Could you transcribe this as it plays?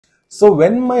So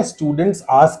when my students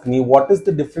ask me what is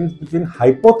the difference between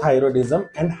hypothyroidism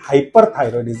and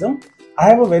hyperthyroidism, I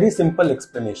have a very simple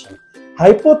explanation.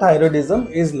 Hypothyroidism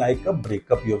is like a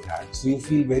breakup you've had. So you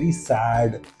feel very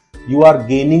sad, you are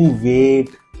gaining weight,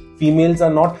 females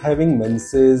are not having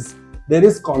menses, there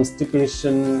is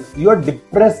constipation, you are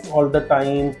depressed all the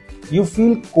time, you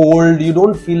feel cold, you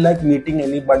don't feel like meeting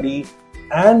anybody,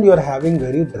 and you're having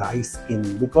very dry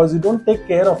skin because you don't take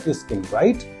care of your skin,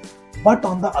 right? But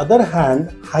on the other hand,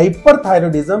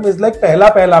 hyperthyroidism is like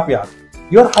pehla pyar.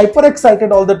 You're hyper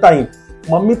excited all the time.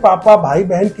 Mummy, papa, bhai,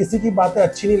 bahan, kisi ki baatein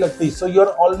achhi nahi lagti. So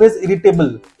you're always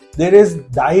irritable. There is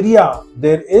diarrhea.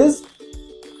 There is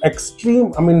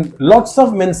lots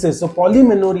of menses. So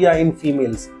polymenorrhea in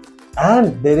females.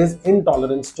 And there is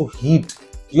intolerance to heat.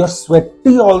 You're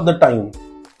sweaty all the time.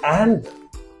 And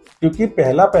क्योंकि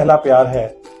पहला प्यार है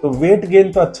तो weight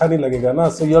gain तो अच्छा नहीं लगेगा ना.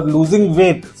 So you are losing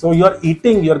weight, so you are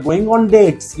eating, you are going on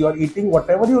dates, you are eating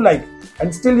whatever you like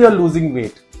and still you are losing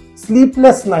weight.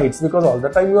 Sleepless nights because all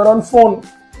the time you are on phone.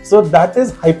 So that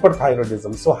is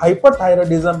hyperthyroidism. So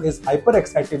hyperthyroidism is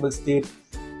hyperexcitable state.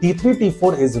 T3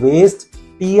 T4 is raised,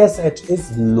 TSH is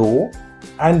low,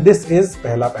 and this is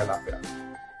pehla pyar.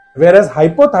 Whereas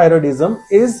hypothyroidism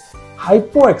is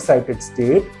hypoexcited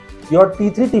state. Your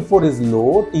T3 T4 is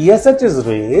low, TSH is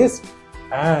raised,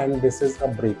 and this is a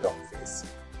breakup phase.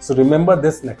 So remember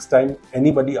this next time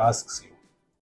anybody asks you.